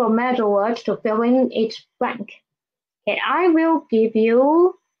suitable measure word to fill in each blank. Okay, I will give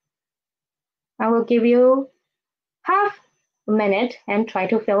you half a minute and try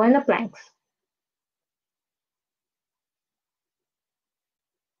to fill in the blanks.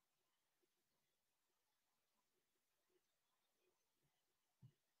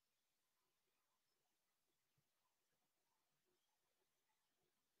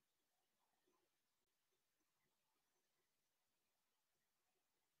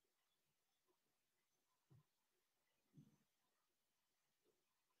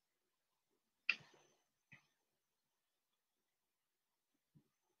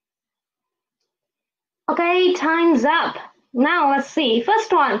 Okay, time's up. Now let's see.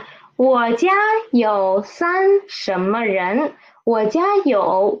 First one. 我家有三什么人？我家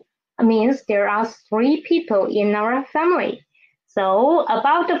有 means there are 3 people in our family. So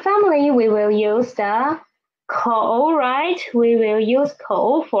about the family, we will use the 口, right? We will use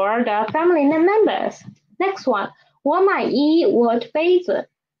口 for the family members. Next one. 我买一我的杯子.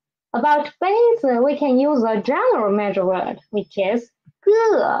 About 杯子, we can use a general measure word, which is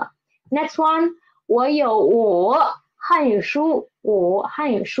个. Next one. 我有5汉语书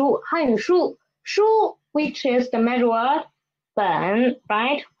书 which is the measure word 本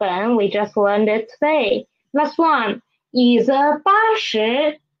right 本 we just learned it today. Last one. 椅子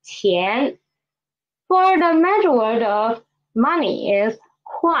80钱. For the measure word of money is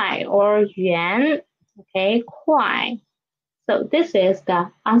块 or yuan. Okay, 块. So this is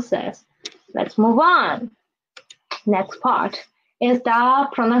the answers. Let's move on. Next part is the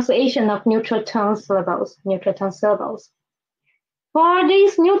pronunciation of neutral tone syllables. Neutral tone syllables. For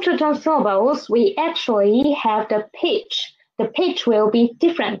these neutral tone syllables, we actually have the pitch. The pitch will be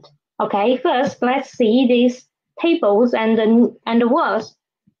different. Okay, first let's see these tables and the words.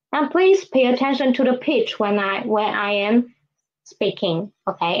 And please pay attention to the pitch when I am speaking.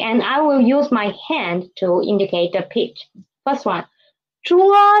 Okay, and I will use my hand to indicate the pitch. First one,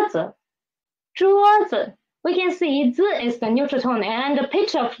 桌子, 桌子. We can see z is the neutral tone, and the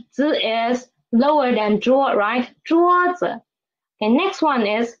pitch of z is lower than 桌, right? 桌子. Okay, next one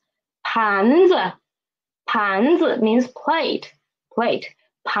is 盘子. 盘子 means plate. Plate.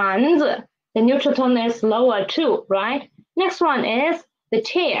 盘子. The neutral tone is lower too, right? Next one is the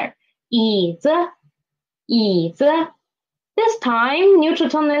chair. 椅子. 椅子. This time, neutral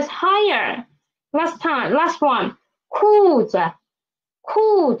tone is higher. Last one. 裤子.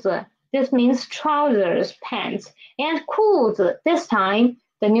 裤子. This means trousers, pants. And 裤子, this time,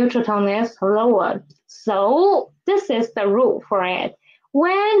 the neutral tone is lower. So, this is the rule for it.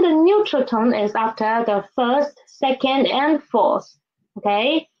 When the neutral tone is after the first, second, and fourth,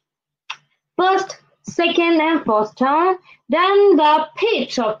 okay? First, second, and fourth tone, then the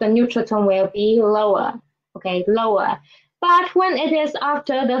pitch of the neutral tone will be lower, okay, lower. But when it is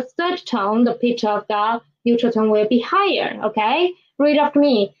after the third tone, the pitch of the neutral tone will be higher, okay? Read after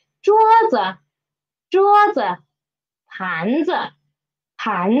me. 桌子, 桌子, 盘子,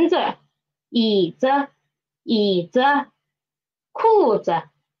 盘子, 椅子, 椅子, 裤子,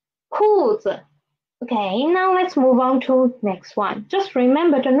 裤子. Okay, now let's move on to next one. Just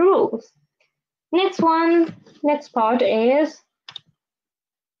remember the rules. Next part is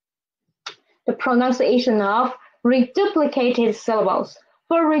the pronunciation of reduplicated syllables.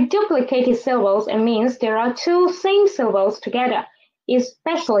 For reduplicated syllables, it means there are two same syllables together.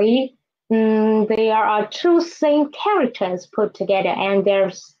 Especially, there are two same characters put together, and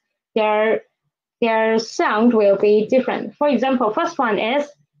their sound will be different. For example, first one is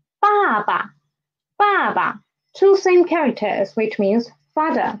爸爸, 爸爸, two same characters, which means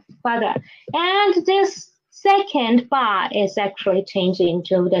father, father. And this second ba is actually changed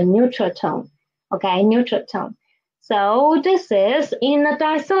into the neutral tone. Okay, neutral tone. So this is in a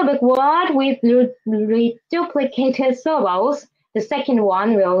disyllabic word with reduplicated syllables. The second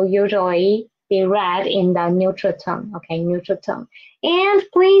one will usually be read in the neutral tone. Okay, neutral tone. And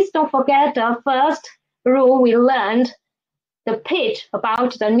please don't forget the first rule we learned, the pitch,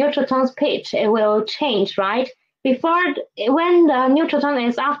 about the neutral tone's pitch. It will change, right? When the neutral tone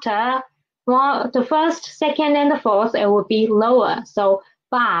is after the first, second, and the fourth, it will be lower. So,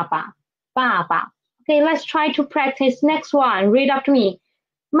 爸爸, 爸爸. Okay, let's try to practice next one. Read after me.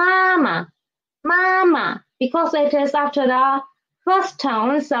 妈妈, 妈妈, because it is after the first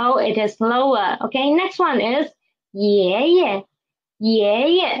tone, so it is lower. Okay, next one is 爷爷, 爷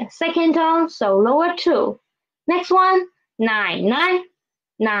爷, second tone, so lower too. Next one, 奶奶,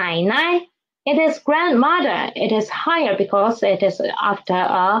 奶奶. It is grandmother. It is higher because it is after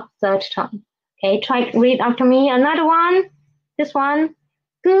a third tone. Okay, try to read after me. Another one. This one,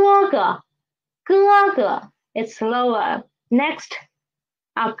 哥哥, 哥哥. It's lower. Next,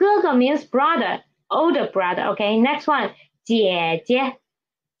 哥哥 means brother, older brother. Okay, next one, 姐姐,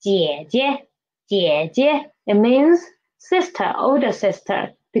 姐姐, 姐姐. It means sister, older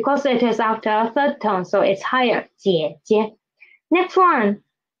sister, because it is after a third tone, so it's higher. 姐姐. Next one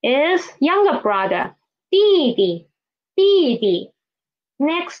is younger brother, 弟弟, 弟弟.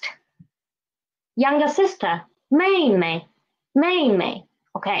 Next, younger sister, 妹妹, 妹妹.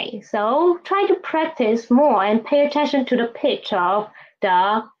 Okay, so try to practice more and pay attention to the pitch of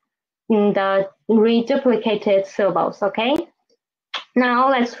the reduplicated syllables, okay? Now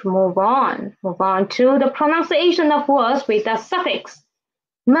let's move on to the pronunciation of words with the suffix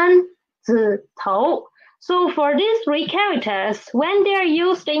门, 字, 头. So for these three characters, when they are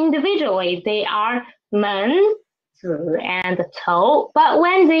used individually, they are 门, 字, and 头. But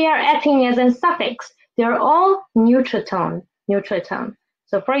when they are acting as a suffix, they're all neutral tone.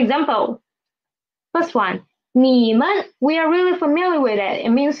 So for example, first one, 你们, we are really familiar with it. It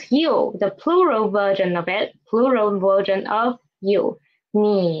means you, the plural version of it, plural version of you.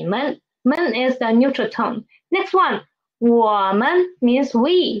 你们, 们 is the neutral tone. Next one, 我们 means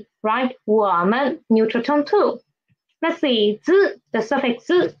we, right? 我们, neutral tone too. Let's see, 字, the suffix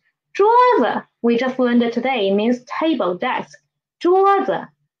字. 桌子, we just learned it today. It means table, desk. 桌子,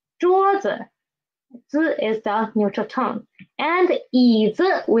 桌子. Z is the neutral tone. And 椅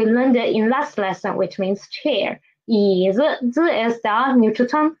子 we learned it in last lesson, which means chair. 椅子 Z is the neutral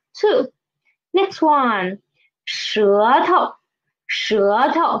tone too. Next one, 舌头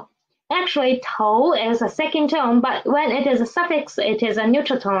舌头. Actually, 头 is a second tone, but when it is a suffix, it is a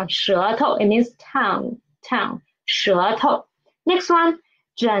neutral tone. 舌头 it means tongue, tongue. 舌头. Next one,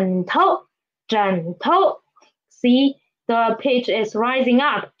 枕头枕头. See, the pitch is rising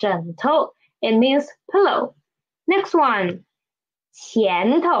up. 枕头 it means pillow. Next one,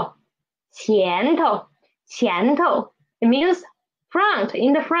 前头前头前头 it means front,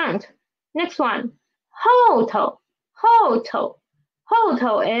 in the front. Next one, 后头后头后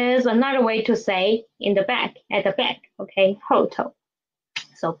头 is another way to say in the back, at the back. Okay, 后头.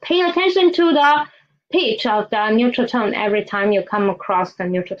 So pay attention to the pitch of the neutral tone every time you come across the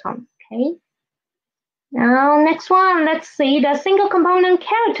neutral tone. Okay. Now next one, let's see the single component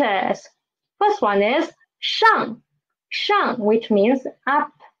characters. First one is 上 上, which means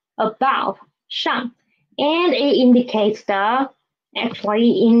up, above, 上. And it indicates the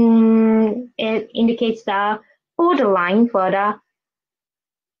borderline for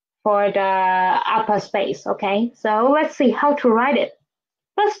the upper space. Okay, so let's see how to write it.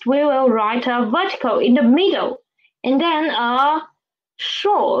 First, we will write a vertical in the middle, and then a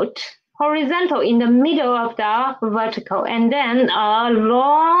short horizontal in the middle of the vertical, and then a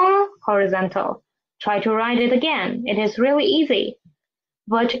long horizontal. Try to write it again. It is really easy.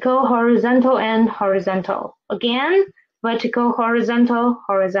 Vertical, horizontal, and horizontal. Again, vertical, horizontal,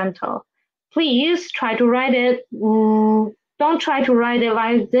 horizontal. Please try to write it. Don't try to write it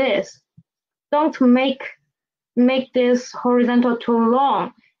like this. Don't make this horizontal too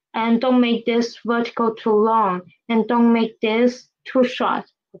long, and don't make this vertical too long, and don't make this too short.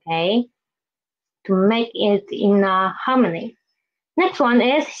 Okay, to make it in a harmony. Next one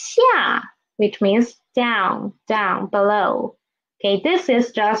is 下, which means down, down, below. Okay, this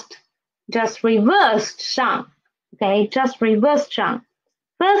is just reversed 上. Okay, just reversed 上.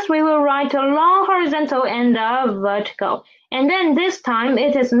 First, we will write a long horizontal and a vertical. And then this time,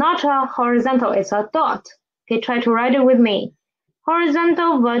 it is not a horizontal, it's a dot. Okay, try to write it with me.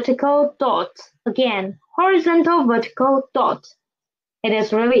 Horizontal, vertical, dot. Again, horizontal, vertical, dot. It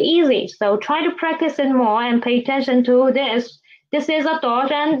is really easy, so try to practice it more and pay attention to this. This is a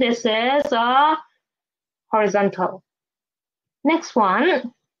dot and this is a horizontal. Next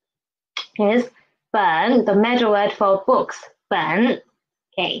one is 本, the measure word for books. 本.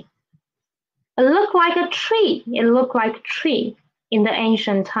 Okay. It looked like a tree. It looked like a tree in the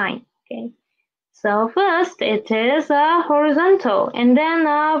ancient time. Okay. So first it is a horizontal, and then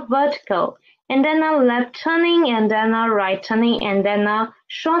a vertical, and then a left turning, and then a right turning, and then a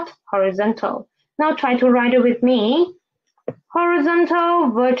short horizontal. Now try to write it with me.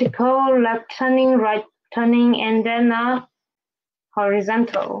 Horizontal, vertical, left turning, right turning, and then a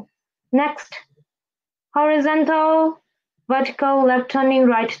horizontal. Next, horizontal, vertical, left turning,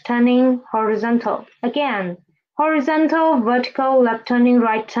 right turning, horizontal. Again, horizontal, vertical, left turning,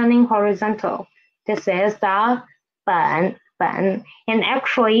 right turning, horizontal. This is the 本, and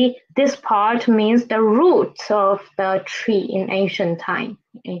actually this part means the root of the tree in ancient time.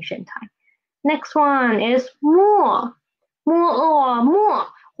 Next one is more.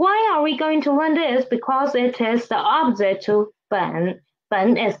 Why are we going to learn this? Because it is the opposite to 本.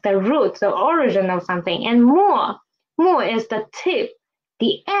 本 is the root, the origin of something, and more is the tip,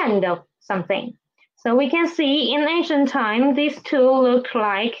 the end of something. So we can see in ancient time, these two look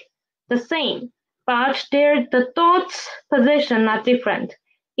like the same, but the dot's position are different.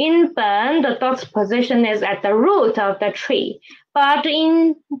 In 本, the dot's position is at the root of the tree, but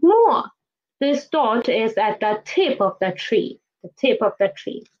in more, this dot is at the tip of the tree, okay,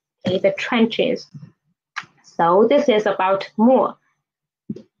 the trenches. So this is about more.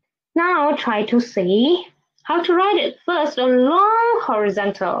 Now try to see how to write it. First, a long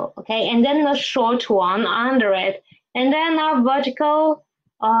horizontal, okay, and then a short one under it, and then a vertical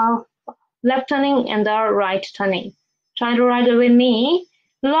left turning and a right turning. Try to write it with me.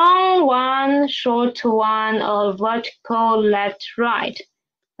 Long one, short one, or vertical left, right.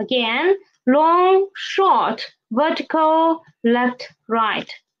 Again, long, short, vertical, left,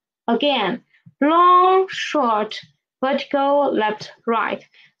 right. Again, long, short, vertical, left, right.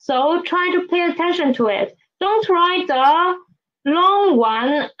 So try to pay attention to it. Don't write the long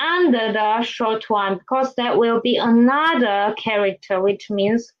one under the short one, because that will be another character, which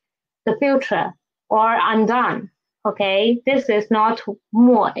means the future or undone. Okay, this is not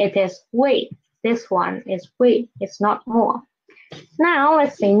more, it is we. This one is we, it's not more. Now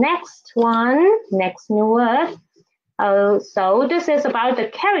let's see next one, next new word. So this is about the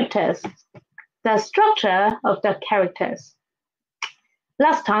characters. the structure of the characters.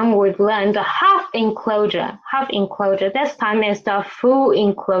 Last time we've learned the half enclosure. Half enclosure. This time is the full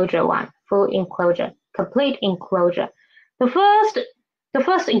enclosure one. Full enclosure. Complete enclosure. The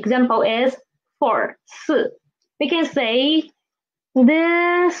first example is 4. 4. We can say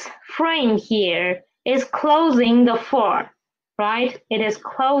this frame here is closing the 4, right? It is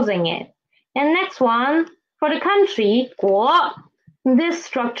closing it. And next one, for the country, 国, this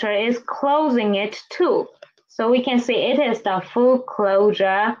structure is closing it too. So we can say it is the full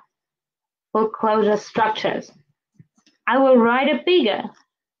closure structures. I will write it bigger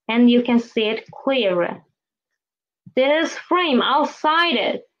and you can see it clearer. This frame outside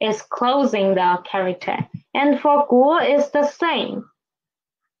it is closing the character. And for 国is the same.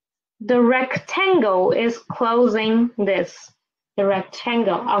 The rectangle is closing this, the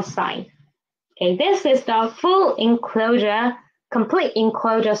rectangle outside. Okay, this is the full enclosure, complete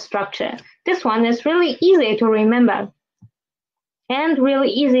enclosure structure. This one is really easy to remember and really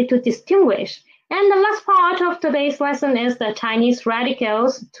easy to distinguish. And the last part of today's lesson is the Chinese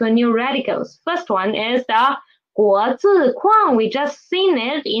radicals to new radicals. First one is the 国字框. We just seen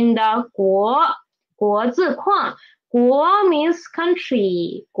it in the 国字框. 国 means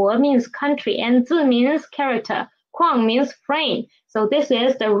country. 国 means country and 字 means character. 框 means frame. So this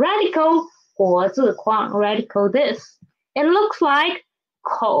is the radical 国字框. Radical this. It looks like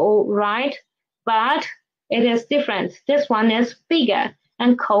口, right? But it is different. This one is bigger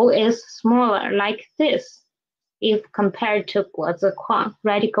and 口 is smaller, like this, if compared to 国字框,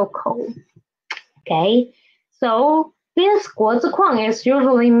 radical 口. Okay, so this 国字框 is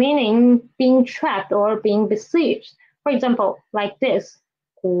usually meaning being trapped or being besieged. For example, like this,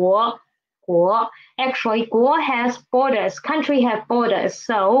 国. Actually, 国 has borders, country have borders,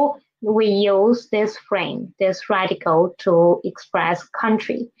 so we use this frame, this radical to express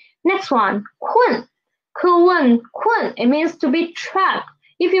country. Next one, 困. 困, it means to be trapped.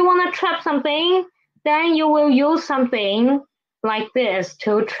 If you want to trap something, then you will use something like this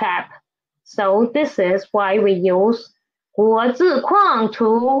to trap. So this is why we use 国字框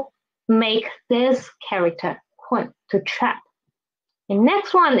to make this character, 困, to trap. The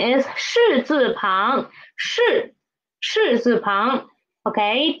next one is 士字旁. 士字旁.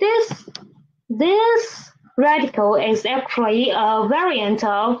 Okay, this radical is actually a variant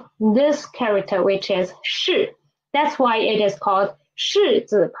of this character, which is 士. That's why it is called 士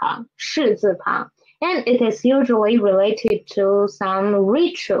字旁. 士字旁. And it is usually related to some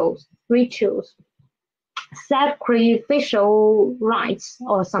rituals, sacrificial rites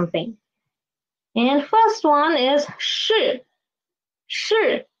or something. And first one is 视.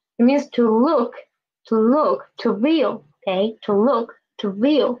 视 means to look, to view. Okay, to look, to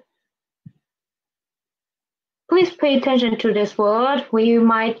view. Please pay attention to this word. We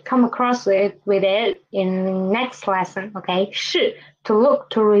might come across it with it in next lesson. Okay, 视, to look,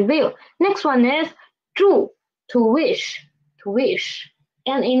 to review. Next one is 祝, to wish, to wish.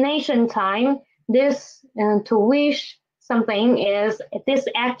 And in ancient time, this to wish something is, this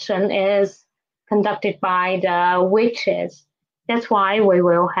action is conducted by the witches. That's why we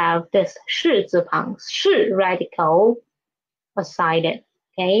will have this 士字旁, 士 radical beside it.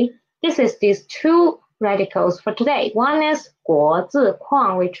 Okay, this is these two radicals for today. One is 国字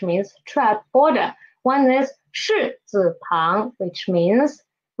框, which means trap, border. One is 士字旁,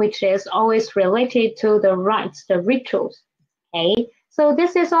 which is always related to the rites, the rituals. Okay, so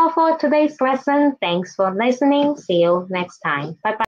this is all for today's lesson. Thanks for listening. See you next time. Bye bye.